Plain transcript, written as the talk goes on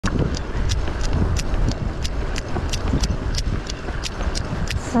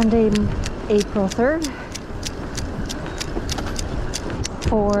Sunday, April 3rd,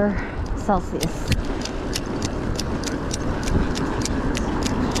 4 Celsius.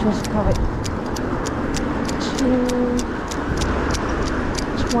 Just probably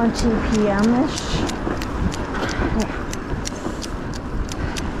 2:20 p.m.-ish. Yeah.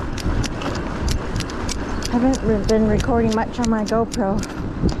 Haven't been recording much on my GoPro.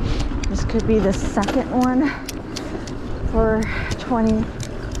 This could be the second one for 2022.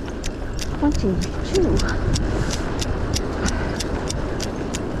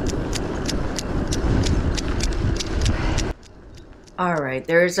 Alright,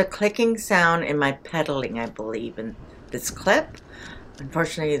 there is a clicking sound in my pedaling, I believe, in this clip.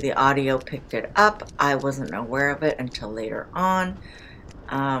 Unfortunately, the audio picked it up. I wasn't aware of it until later on.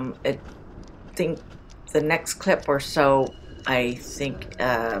 I think the next clip or so, I think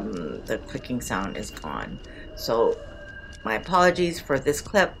the clicking sound is gone. So, my apologies for this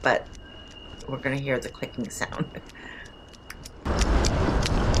clip, but we're going to hear the clicking sound.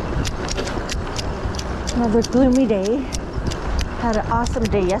 Another gloomy day. Had an awesome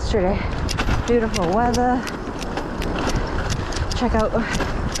day yesterday. Beautiful weather. Check out,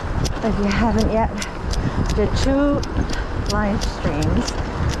 if you haven't yet, did 2 live streams,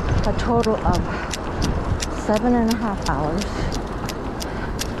 a total of 7.5 hours.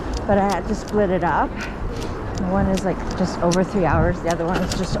 But I had to split it up. One is like just over 3 hours, the other one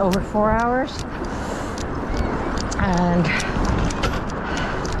is just over 4 hours. And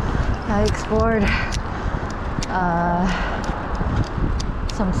I explored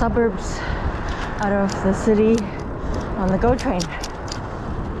some suburbs out of the city on the GO train.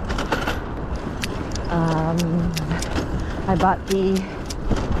 I bought the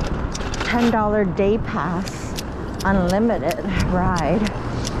 $10 day pass unlimited ride,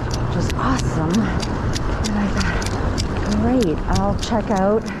 which is awesome. And I thought, great, I'll check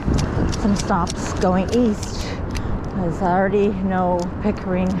out some stops going east, because I already know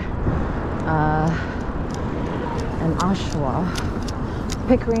Pickering and Oshawa.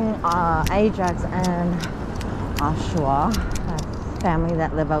 Pickering, Ajax, and Oshawa. I have family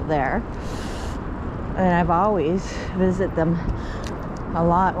that live out there. And I've always visited them a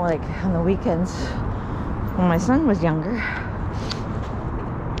lot, like on the weekends when my son was younger.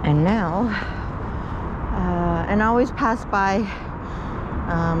 And now, and I always pass by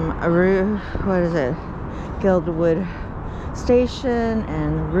Guildwood Station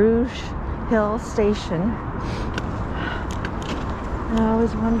and Rouge Hill Station. And I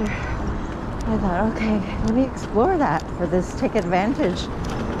always wonder, I thought, okay, let me explore that for this, take advantage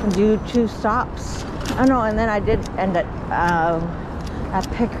and do 2 stops. Oh no, and then I did end up at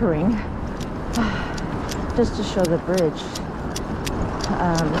Pickering, just to show the bridge.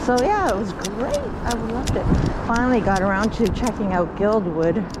 So yeah, it was great. I loved it. Finally got around to checking out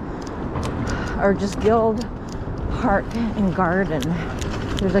Guildwood, or just Guild Park and Garden.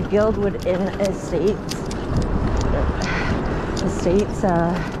 There's a Guildwood Inn Estates.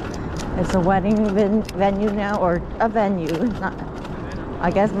 It's a wedding venue now, or a venue, not, I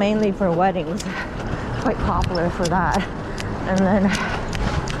guess mainly for weddings. Quite popular for that. And then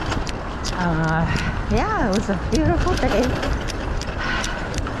yeah, it was a beautiful day.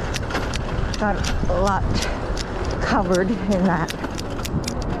 Got a lot covered in that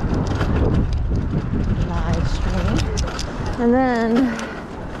live stream. And then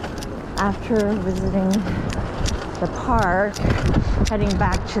after visiting the park, heading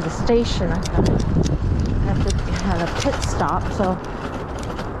back to the station, I thought I have to have a pit stop, so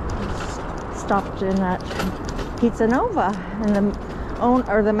stopped in at Pizza Nova, and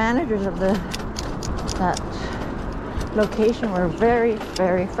the managers of that location were very,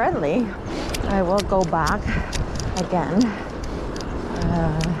 very friendly. I will go back again.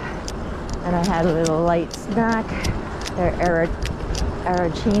 And I had a little light snack. They're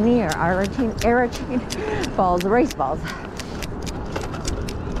arancini balls, rice balls.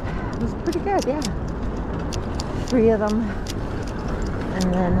 It was pretty good, yeah. 3 of them,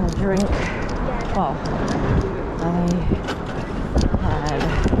 and then a drink. Well, I had,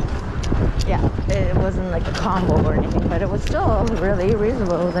 yeah, it wasn't like a combo or anything, but it was still really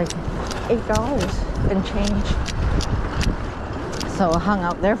reasonable. It was like $8 and change. So I hung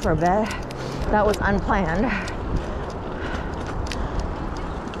out there for a bit. That was unplanned.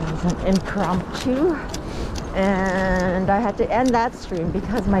 It was an impromptu, and I had to end that stream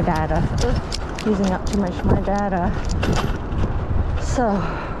because my data, using up too much of my data. So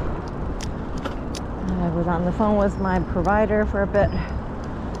I was on the phone with my provider for a bit,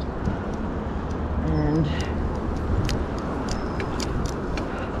 and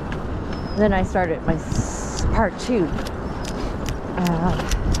then I started my part 2.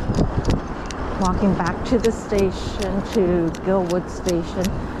 walking back to the station, to Gilwood Station,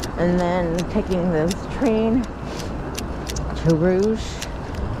 and then taking this train to Rouge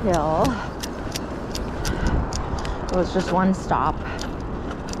Hill. It was just one stop,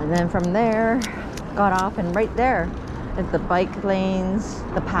 and then from there got off, and right there at the bike lanes,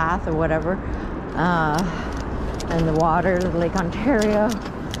 the path or whatever, and the water, the Lake Ontario,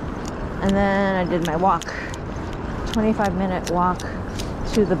 and then I did my walk, 25-minute walk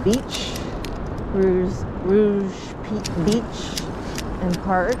to the beach, Rouge Beach and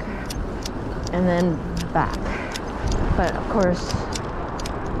Park, and then back. But of course,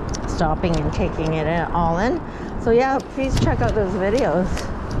 stopping and taking it all in. So yeah, please check out those videos.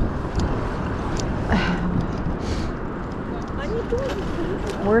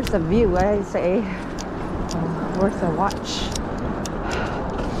 Worth a view, I say. Worth a watch.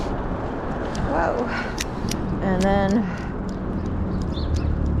 Whoa. And then,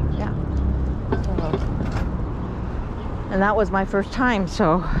 yeah. And that was my first time,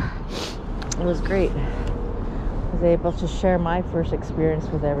 so it was great. I was able to share my first experience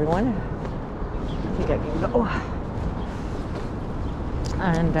with everyone. I think I can go.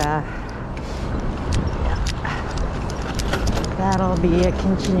 And yeah, that'll be a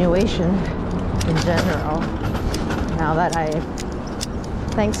continuation in general. Now that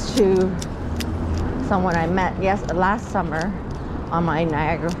thanks to someone I met last summer on my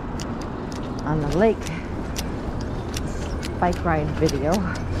Niagara on the lake bike ride video,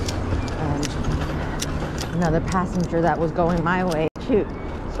 and another passenger that was going my way too.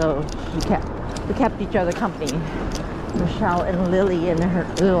 So we kept each other company. Michelle and Lily and her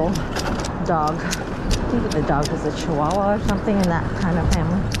little dog. I think the dog is a Chihuahua or something in that kind of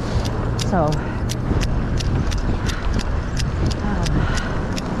family. So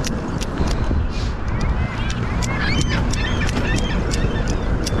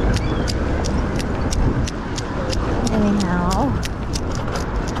anyhow,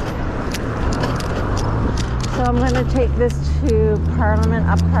 so I'm going to take this to Parliament,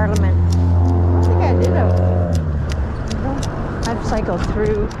 up Parliament. I think I did I've cycled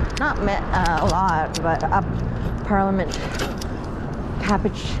through, not met a lot, but up Parliament,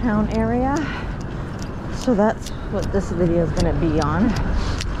 Cabbage Town area. So that's what this video is going to be on.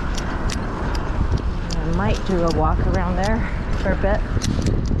 I might do a walk around there for a bit.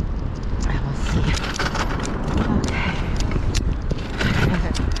 I will see.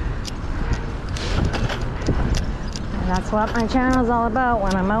 Okay. And that's what my channel is all about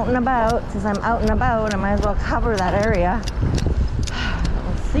when I'm out and about. Since I'm out and about, I might as well cover that area.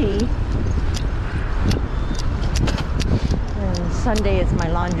 See. And Sunday is my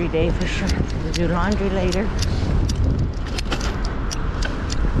laundry day for sure. I'll do laundry later.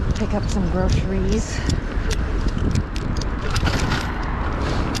 Pick up some groceries.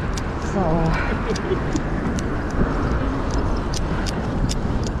 So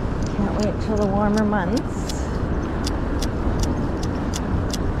can't wait till the warmer months.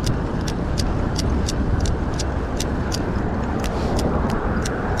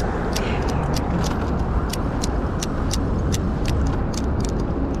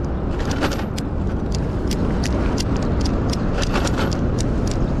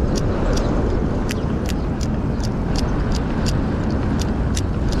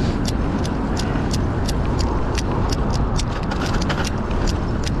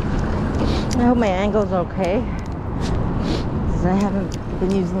 I hope my angle's okay, because I haven't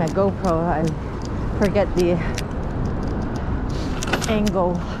been using my GoPro. I forget the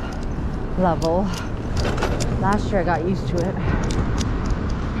angle level. Last year I got used to it.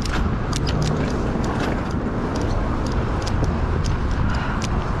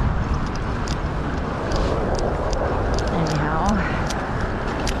 Anyhow,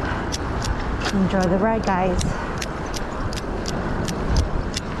 enjoy the ride, guys.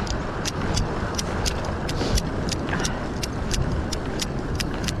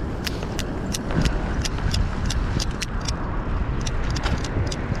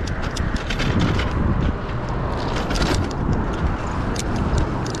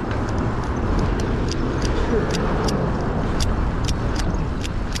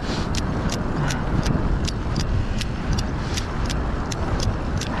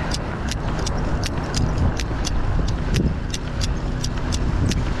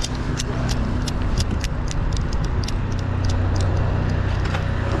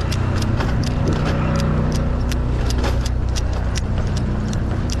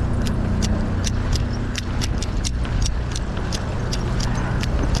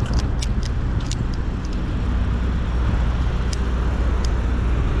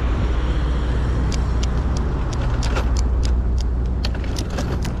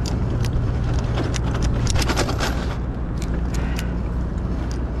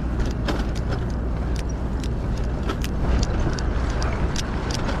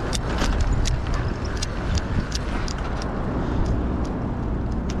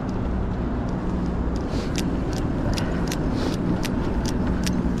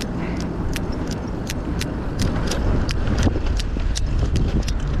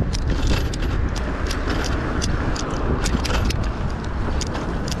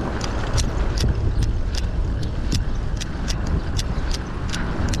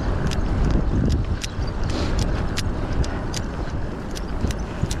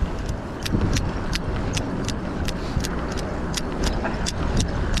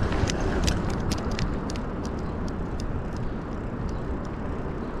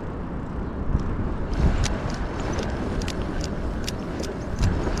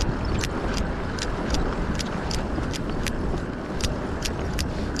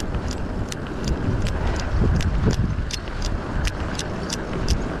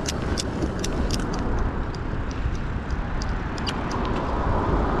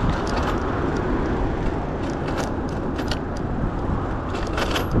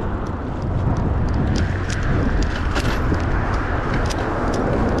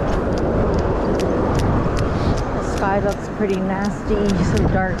 pretty nasty, so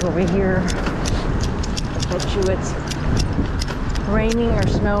dark over here. I bet you it's raining or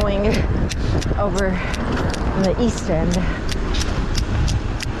snowing over in the east end.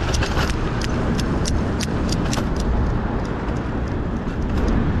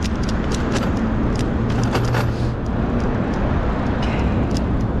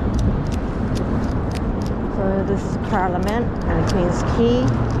 So this is Parliament and the Queen's Quay.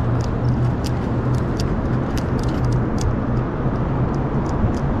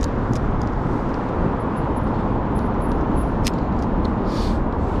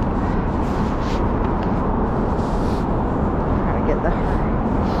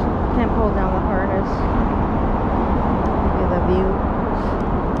 Can't pull down the harness. Give you the view.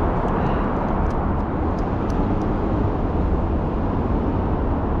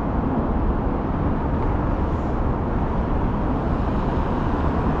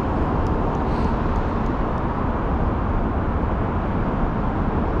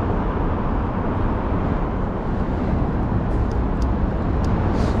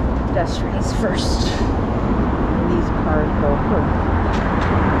 Pedestrians first. And these cars go first.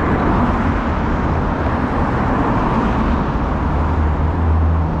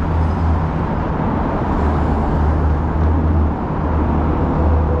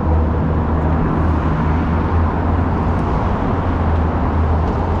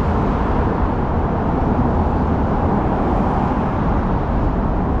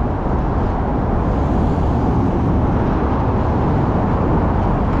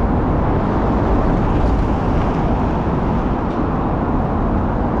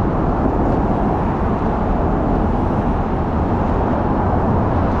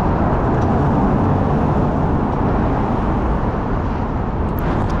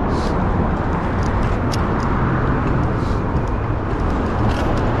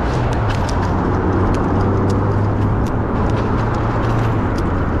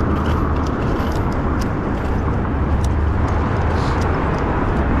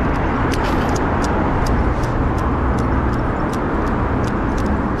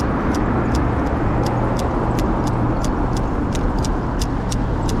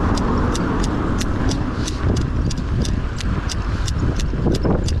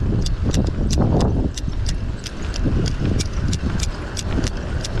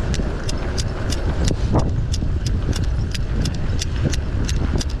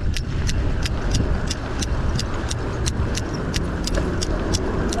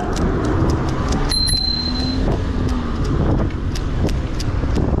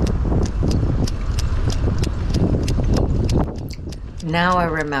 Now I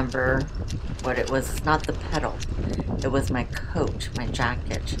remember what it was. Not the pedal. It was my coat, my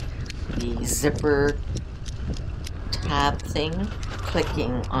jacket. The zipper tab thing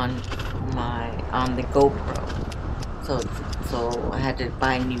clicking on the GoPro. So I had to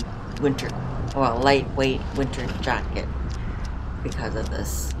buy a new lightweight winter jacket because of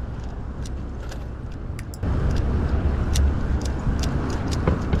this.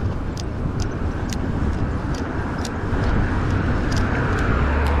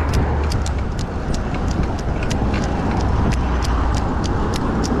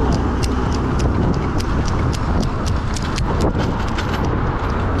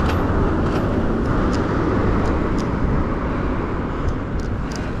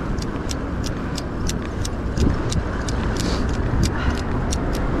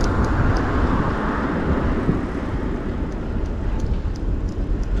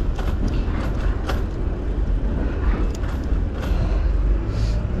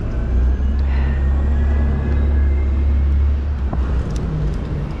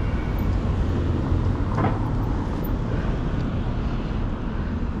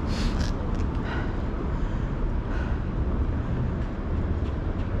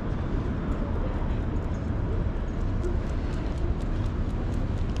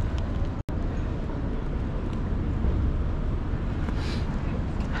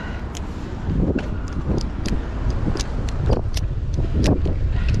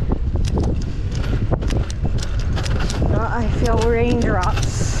 I feel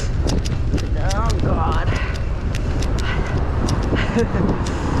raindrops. Oh God.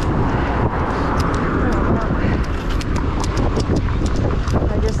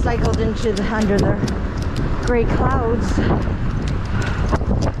 I just cycled under the gray clouds.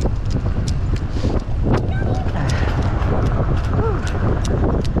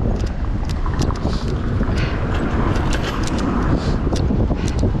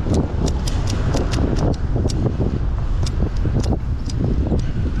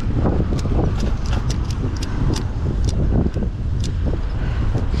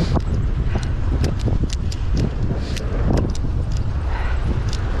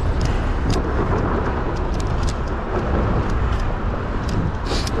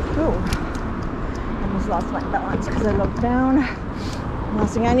 lost my balance because I looked down. The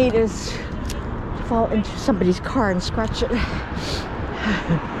last thing I need is to fall into somebody's car and scratch it.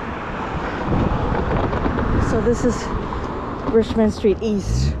 So this is Richmond Street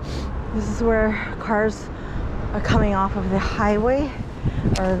East. This is where cars are coming off of the highway,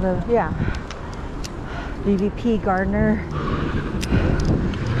 or the, yeah, DVP Gardner.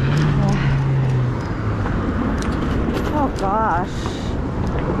 Oh gosh.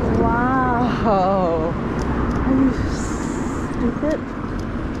 Wow. Are you stupid?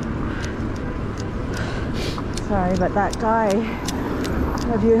 Sorry, but that guy,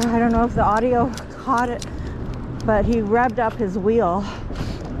 I don't know if the audio caught it, but he revved up his wheel,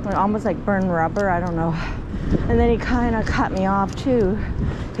 almost like burned rubber, I don't know. And then he kind of cut me off too,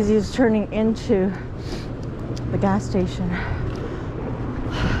 because he was turning into the gas station.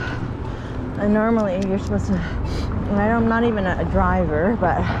 And normally you're supposed to, and I'm not even a driver,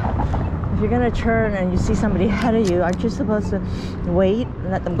 but if you're gonna turn and you see somebody ahead of you, aren't you supposed to wait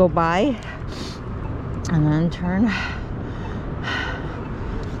and let them go by and then turn?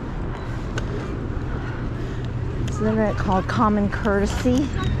 Isn't it called common courtesy?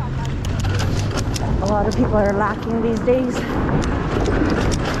 A lot of people are lacking these days.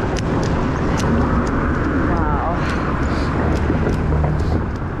 Wow.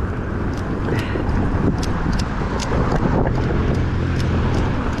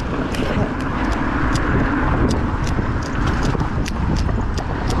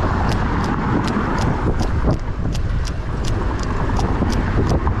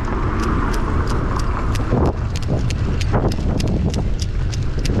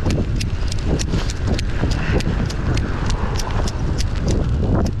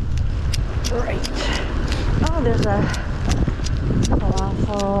 There's a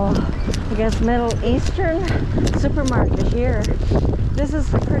colossal, I guess, Middle Eastern supermarket here. This is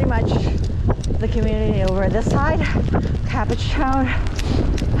pretty much the community over this side, Cabbage Town,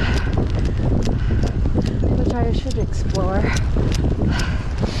 which I should explore.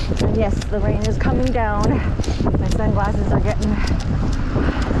 And yes, the rain is coming down. My sunglasses are getting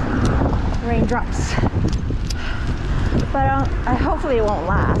raindrops, but hopefully it won't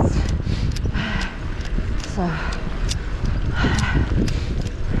last. So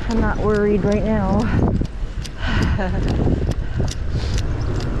I'm not worried right now.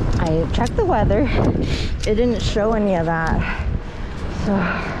 I checked the weather. It didn't show any of that. So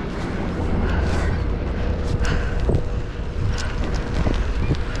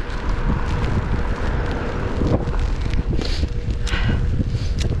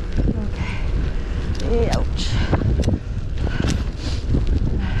okay. Ouch.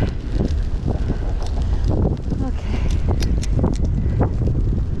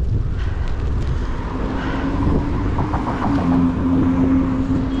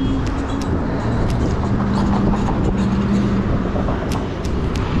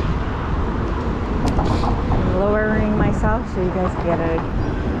 So you guys can get a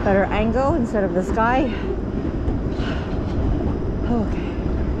better angle instead of the sky. Okay.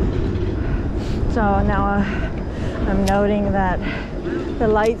 So now I'm noting that the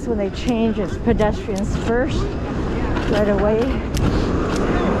lights, when they change, it's pedestrians first, right away.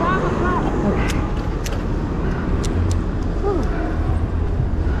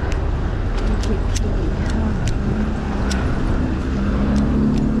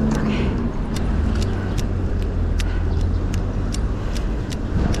 Okay.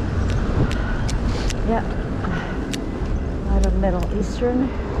 Yeah, a lot of Middle Eastern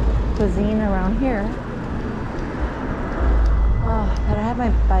cuisine around here. Oh, but I have my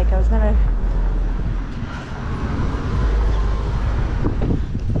bike. I was gonna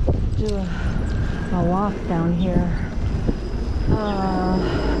do a walk down here.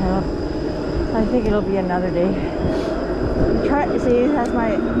 I think it'll be another day. See, that's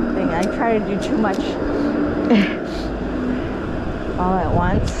my thing. I try to do too much all at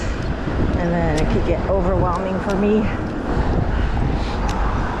once, and then it could get overwhelming for me.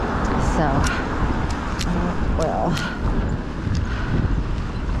 So, well,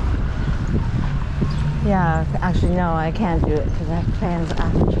 yeah, actually no, I can't do it because I have plans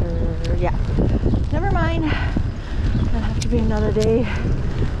after. Yeah, never mind. That'll have to be another day.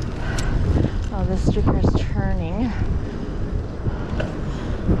 Oh, this streetcar's turning.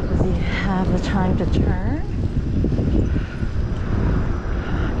 Does he have the time to turn?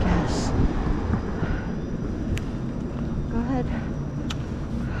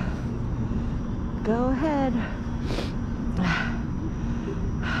 Go ahead.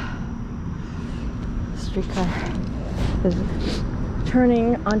 Streetcar is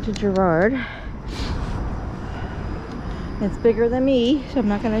turning onto Girard. It's bigger than me, so I'm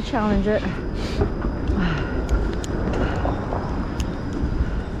not going to challenge it.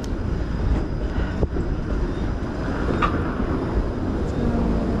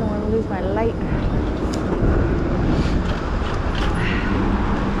 lose my light.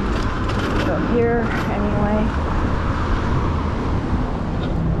 Go here anyway.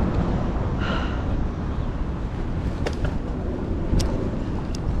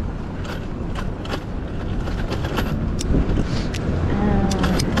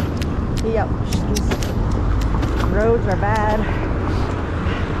 Yep, these roads are bad.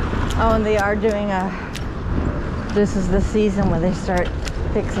 Oh, and they are doing this is the season where they start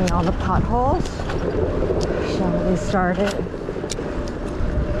fixing all the potholes. So they started.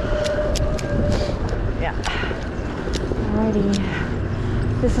 Yeah.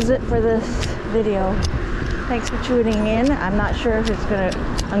 Alrighty. This is it for this video. Thanks for tuning in. I'm not sure if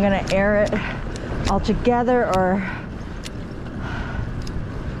I'm gonna air it all together or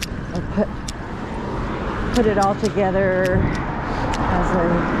put it all together as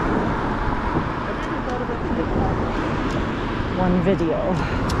one video.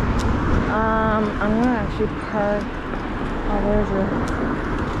 I'm gonna actually park. Oh, there's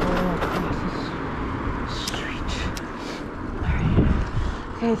across the street. Alright.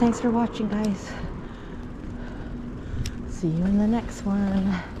 Okay, thanks for watching, guys. See you in the next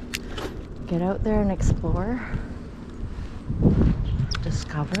one. Get out there and explore.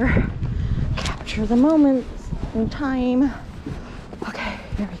 Discover. Capture the moments in time. Okay,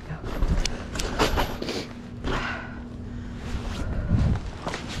 here we go.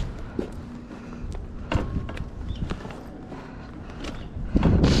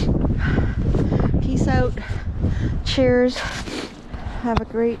 Peace out. Cheers. Have a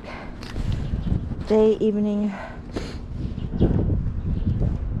great day, evening.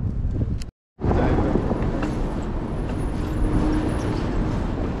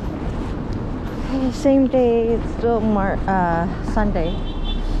 Same day, it's still Sunday,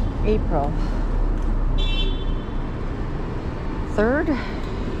 April 3rd.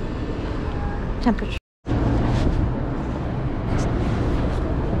 Temperature.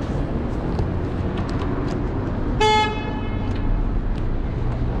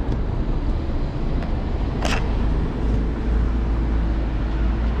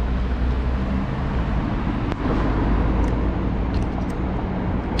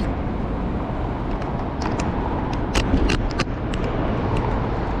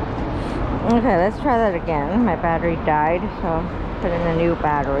 Okay, let's try that again. My battery died, so put in a new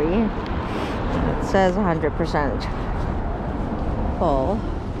battery. It says 100% full.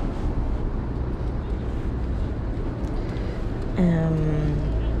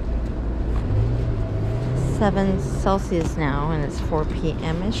 7 Celsius now, and it's 4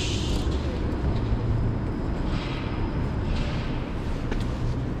 p.m.-ish.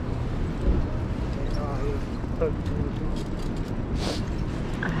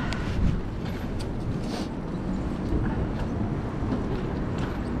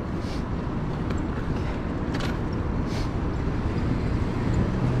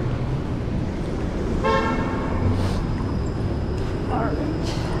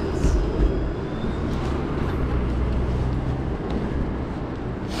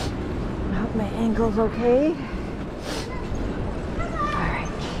 My ankle's okay. Alright.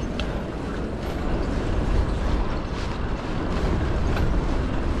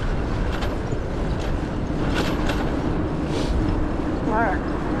 Alright,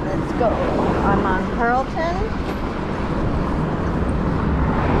 let's go. I'm on Carlton.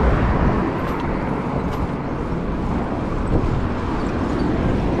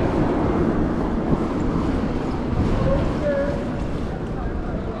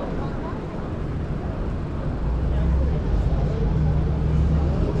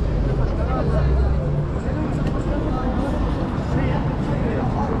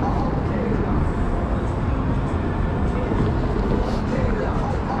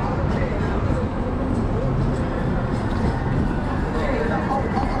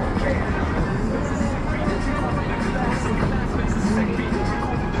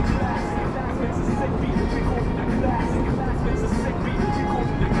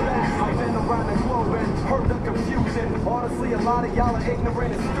 Honestly, a lot of y'all are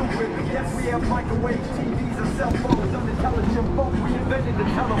ignorant and stupid. Yes, we have microwave TVs and cell phones, unintelligent folk. We invented the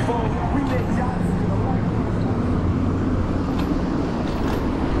telephone. We made yachts.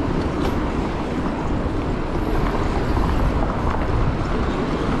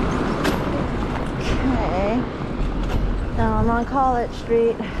 Okay. Now I'm on College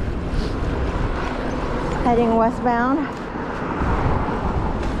Street, heading westbound.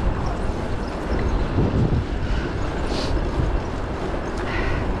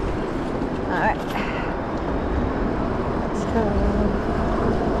 Alright, let's go.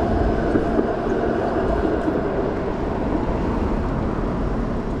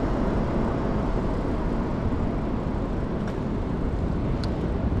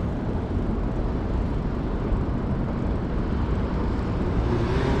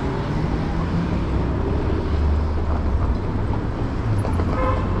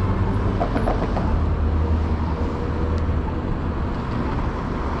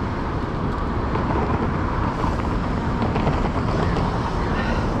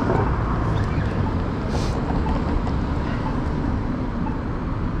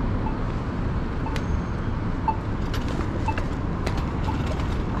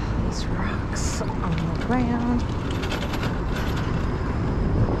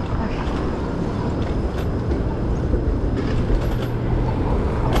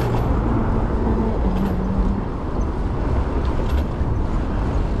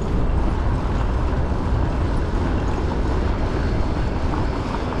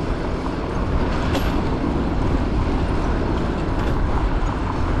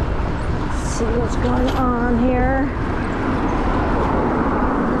 see what's going on here.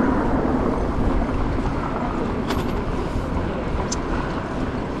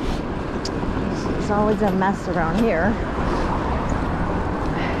 There's always a mess around here.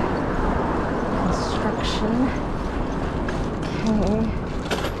 Construction. Okay.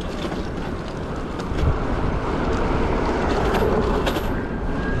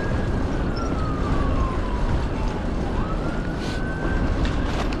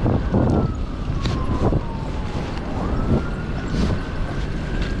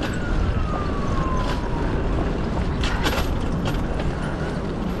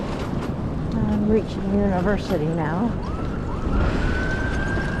 I'm reaching university now.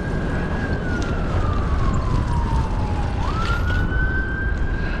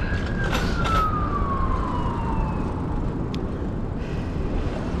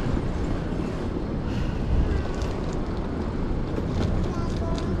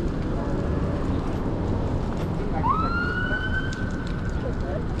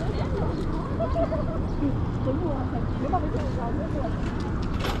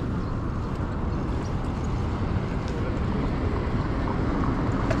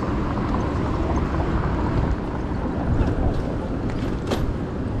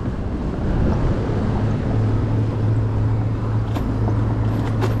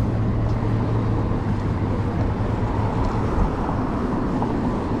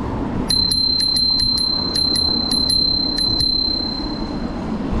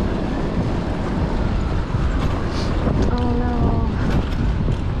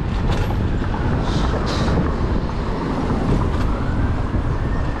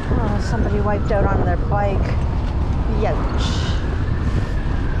 Somebody wiped out on their bike. Youch.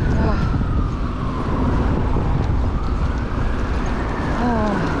 Oh.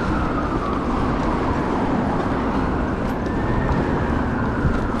 Oh.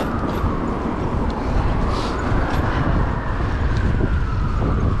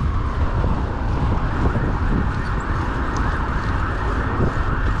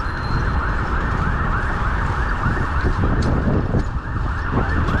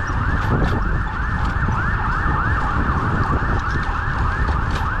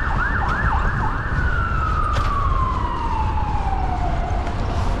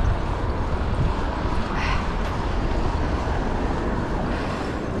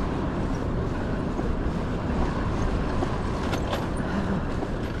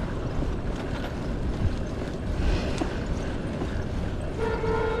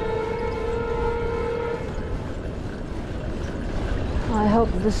 I hope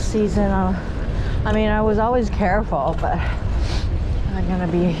this season, I mean, I was always careful, but I'm gonna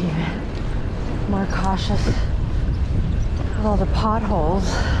be even more cautious with all the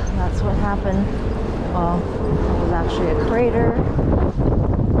potholes. That's what happened. Well, it was actually a crater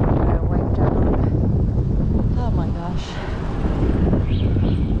that I wiped out. Oh my gosh.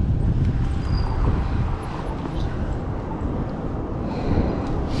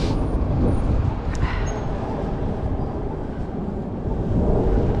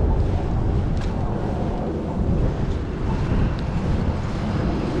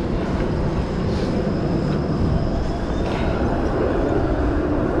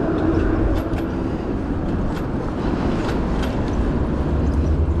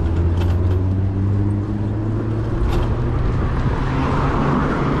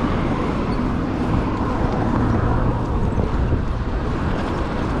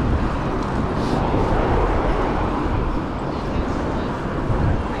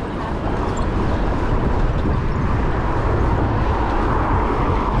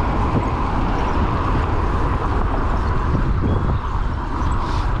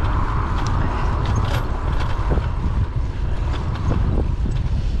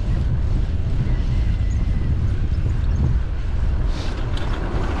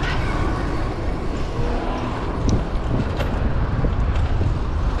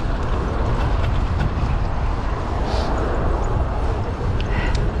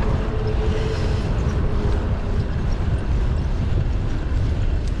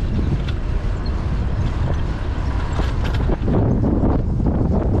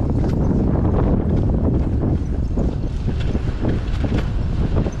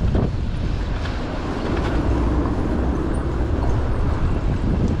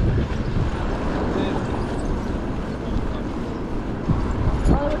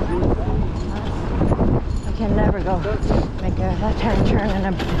 Make a left-hand turn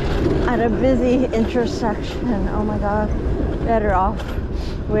at a busy intersection. Oh my God, better off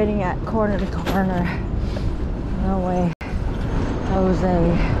waiting at corner to corner. No way,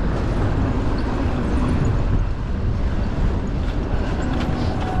 Jose.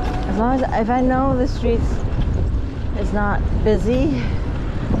 As long as if I know the streets is not busy,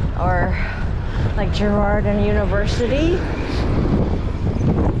 or like Girard and University,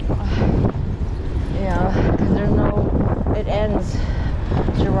 you know, because there's no, it ends,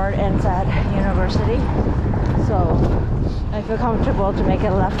 Girard ends at University, so I feel comfortable to make a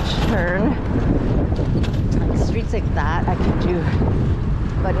left turn. Like streets like that I could do,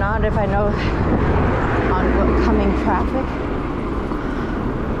 but not if I know oncoming traffic.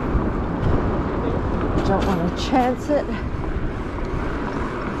 Don't want to chance it.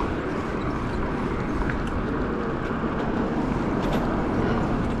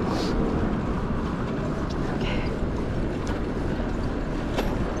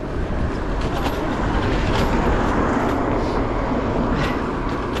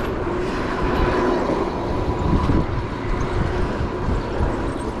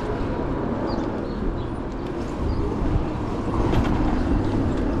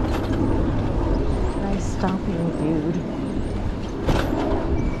 Stopping dude.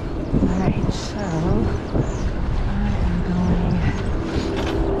 Alright, so I am going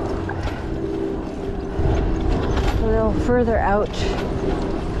a little further out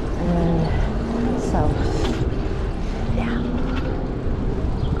and then south. Yeah.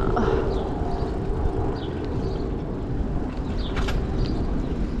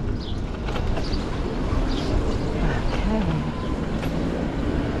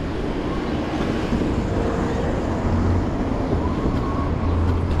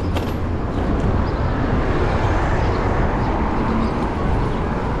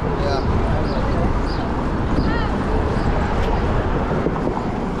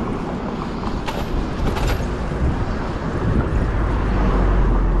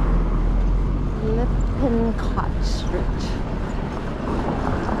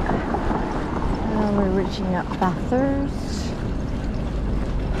 Reaching up Bathurst.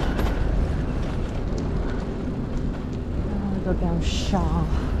 I'll go down Shaw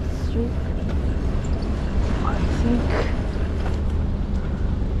Street, I think.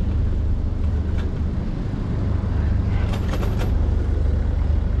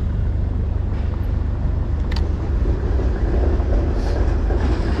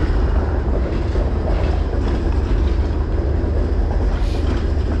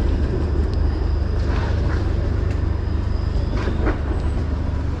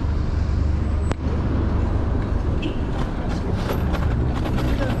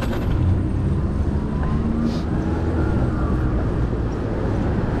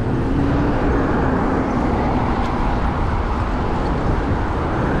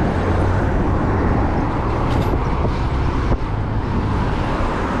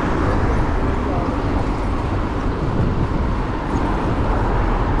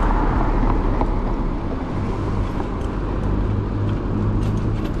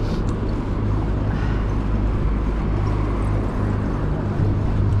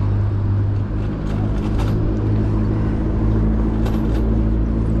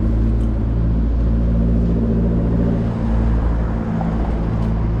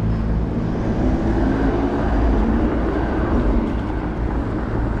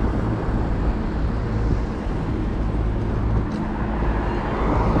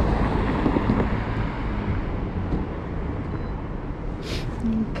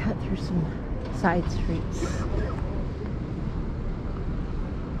 Cut through some side streets.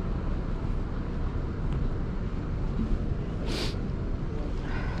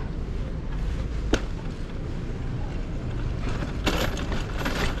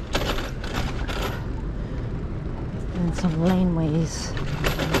 And some laneways.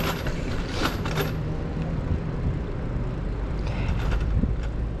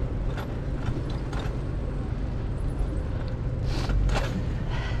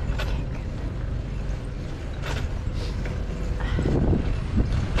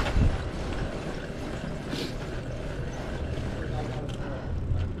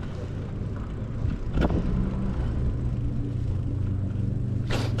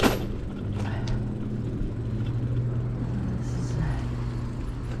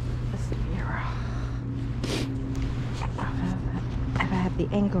 The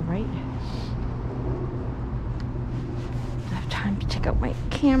angle right. I have time to take out my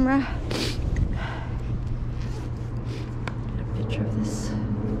camera. Get a picture of this.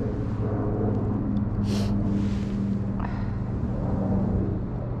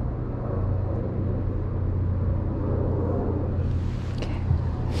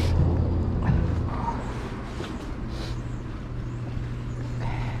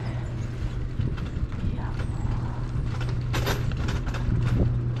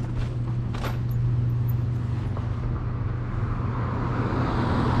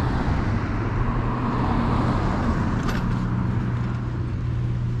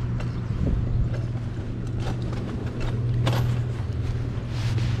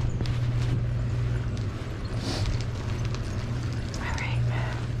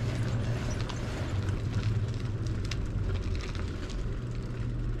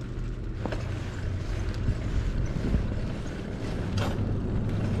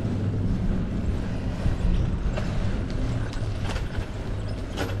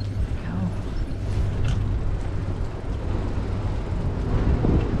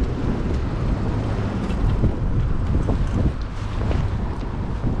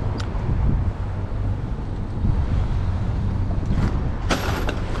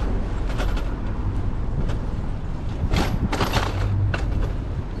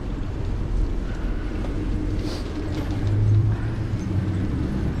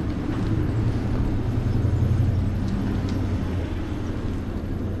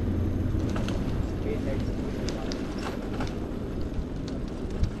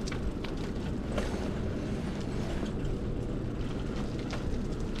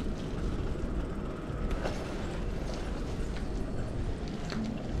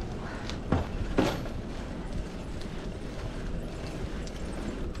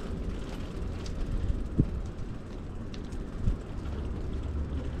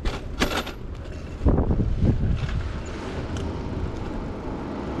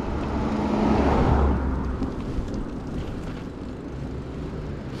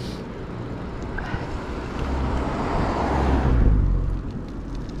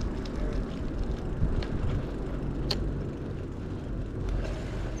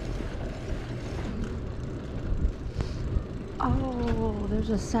 Oh,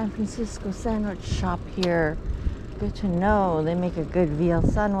 there's a San Francisco sandwich shop here. Good to know. They make a good veal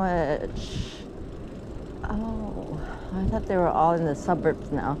sandwich. Oh, I thought they were all in the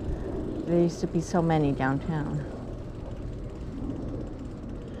suburbs now. There used to be so many downtown.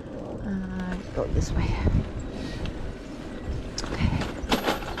 Go this way. Okay.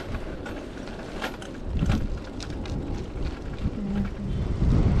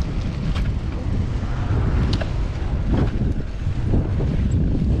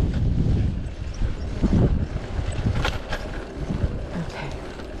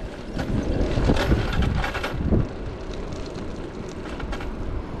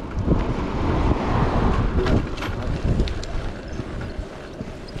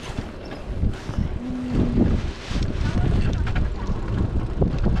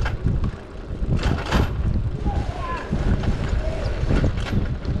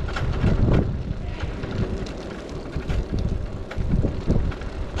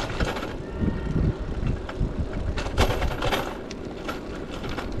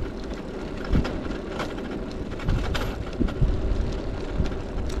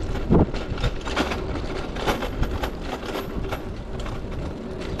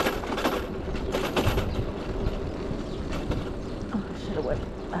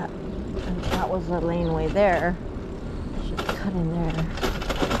 That was the laneway there. Should cut in there.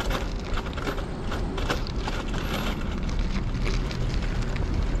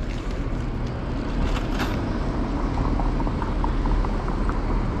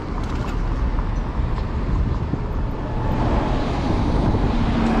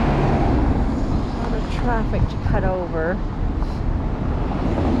 A lot of traffic to cut over.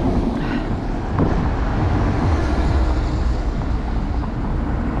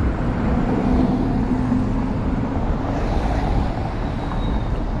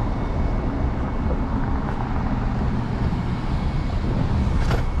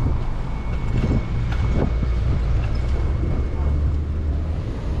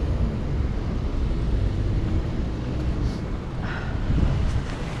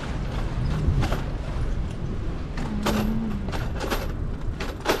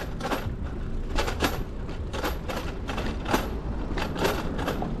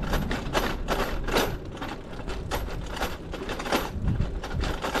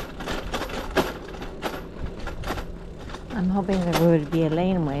 I'm hoping there would be a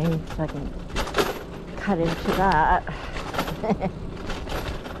laneway so I can cut into that.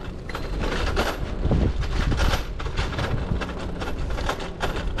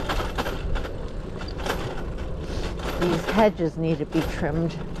 These hedges need to be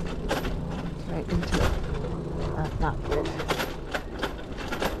trimmed right into it. That's not good.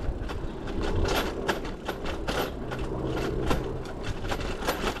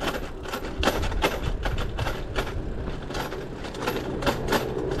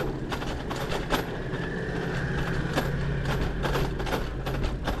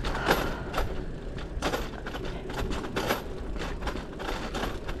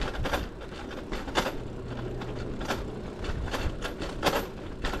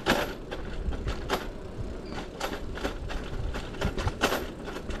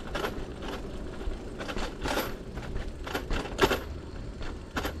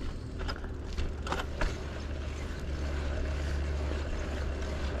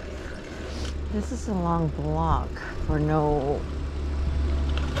 This is a long block for nowhere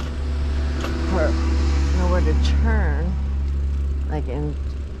to turn, like in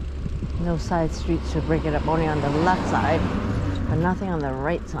no side streets to break it up, only on the left side, but nothing on the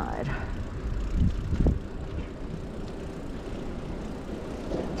right side.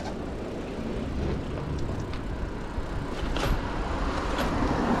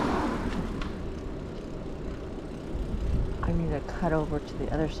 I need to cut over to the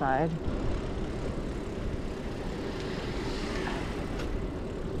other side.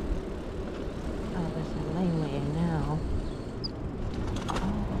 Now.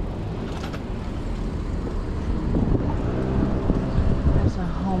 There's a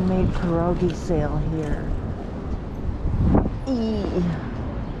homemade pierogi sale here.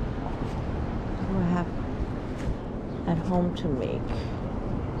 What do I have at home to make?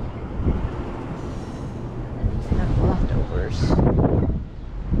 Enough leftovers.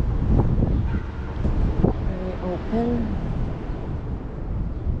 Are they open?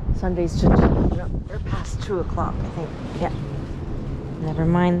 Sundays to no, they're past 2 o'clock, I think. Yeah. Never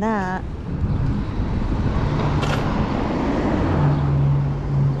mind that.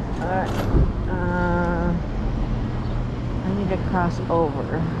 Alright. I need to cross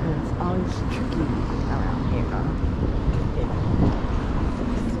over. It's always tricky around here.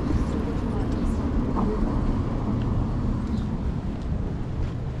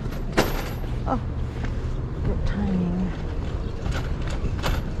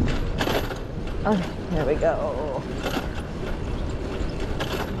 go.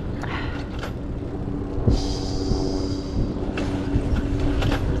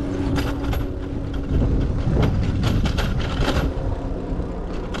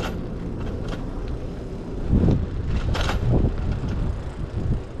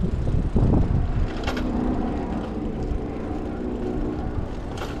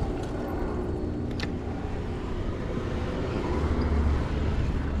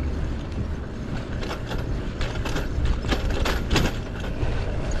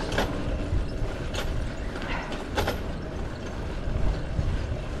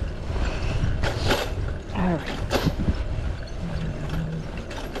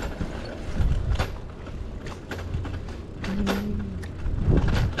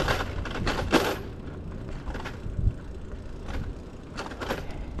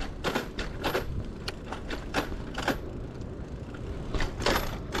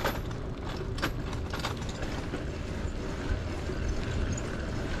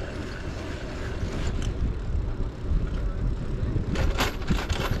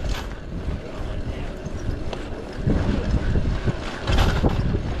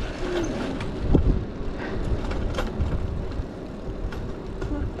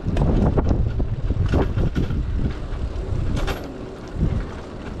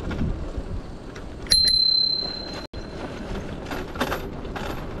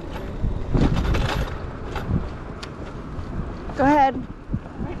 Go ahead.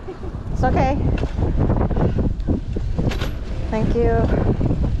 It's okay. Thank you.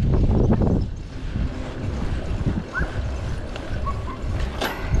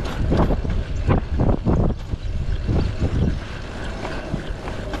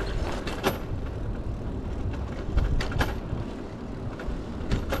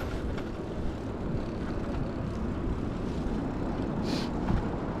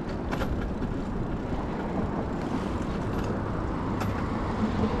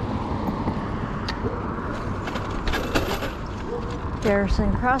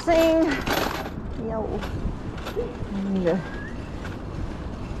 Garrison Crossing. Yo.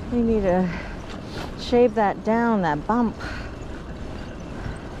 We need to shave that down, that bump.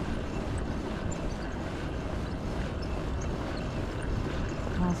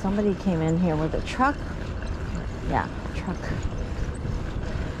 Well, somebody came in here with a truck. Yeah, truck.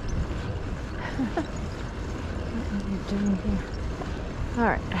 What are you doing here? All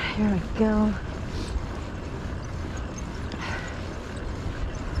right, here we go.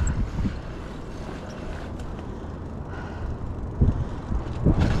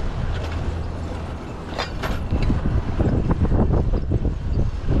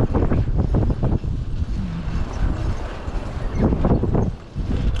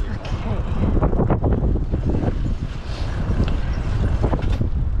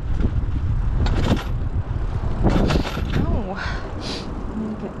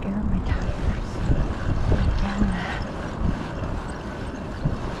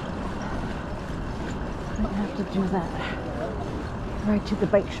 Do that right to the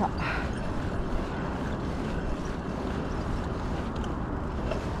bike shop.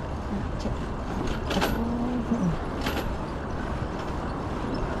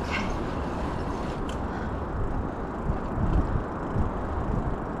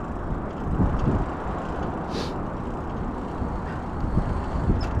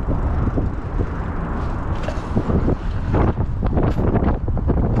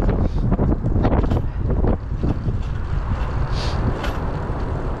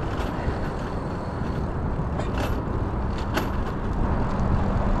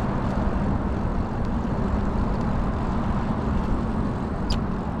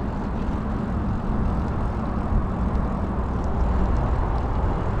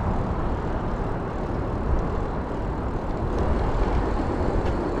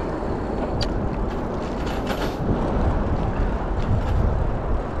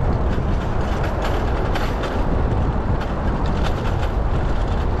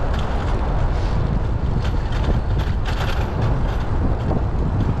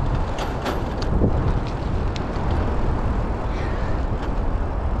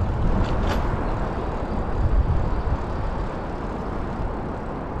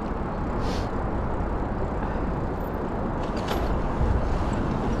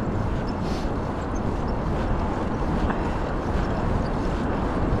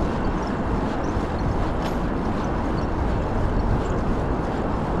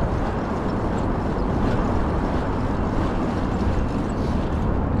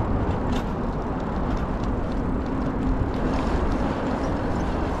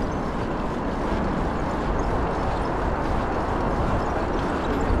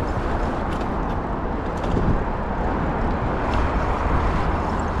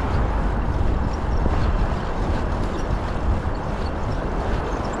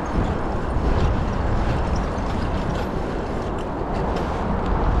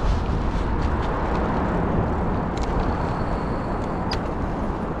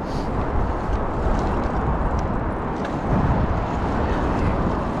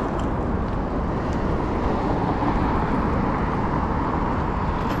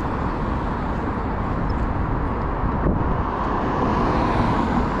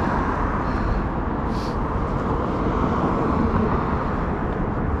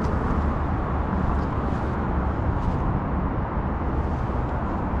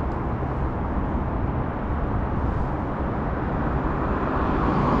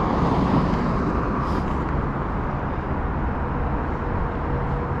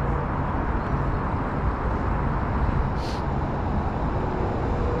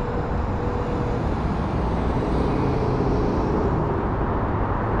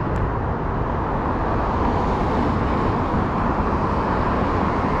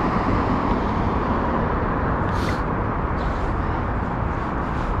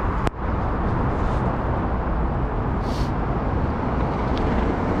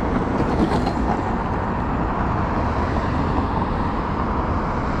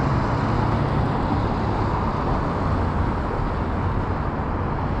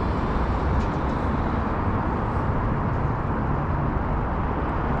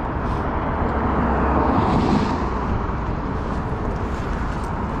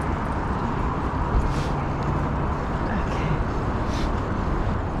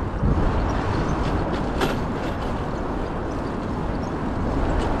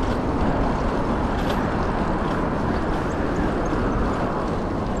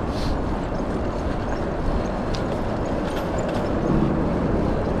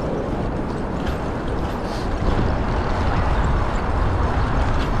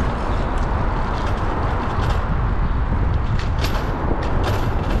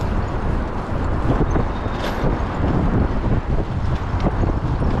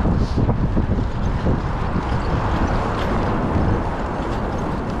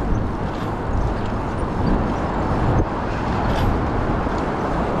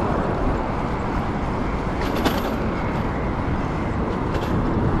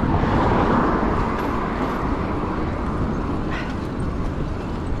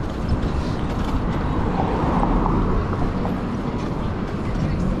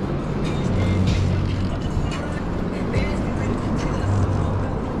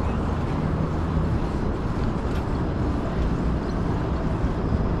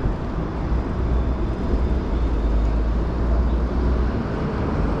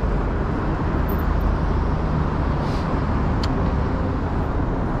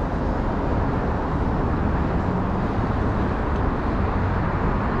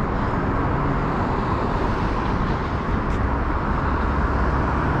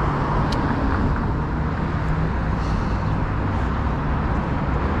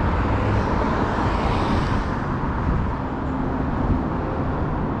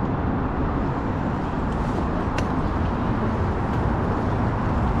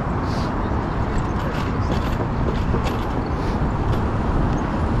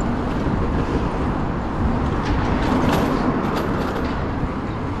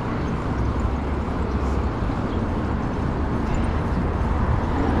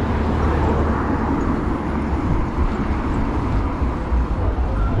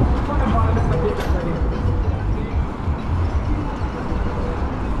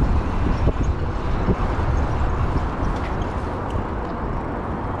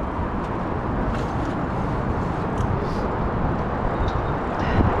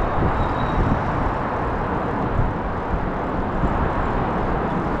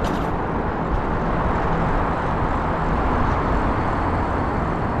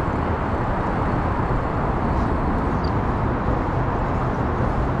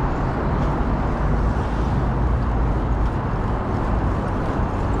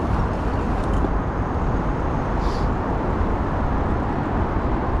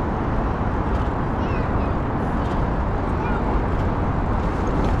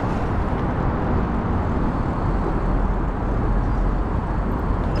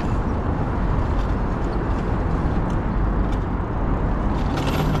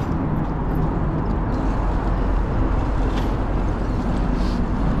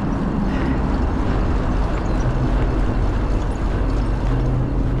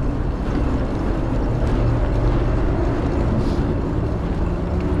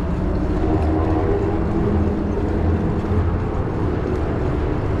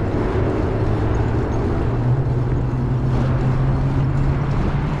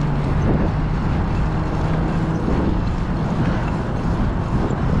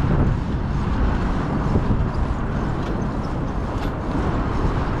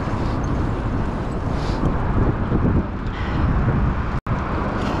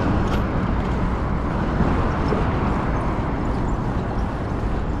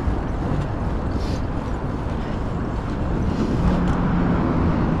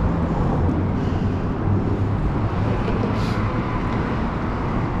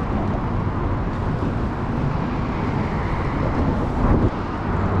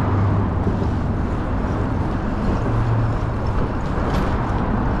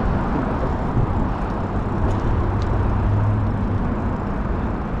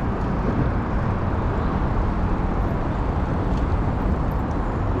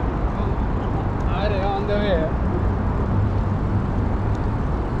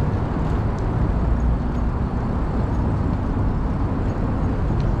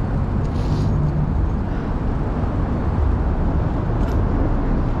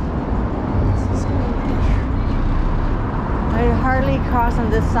 across on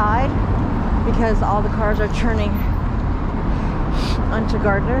this side because all the cars are turning onto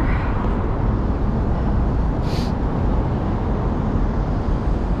Gardner.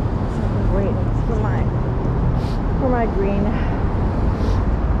 So I'm waiting for my green.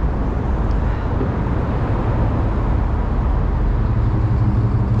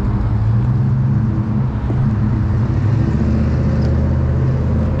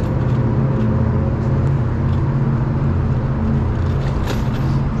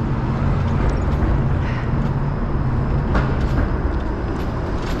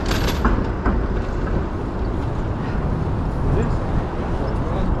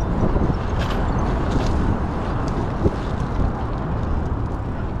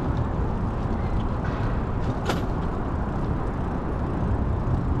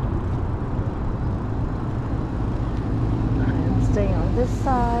 Stay on this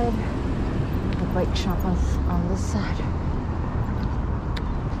side. The bike shop on this side.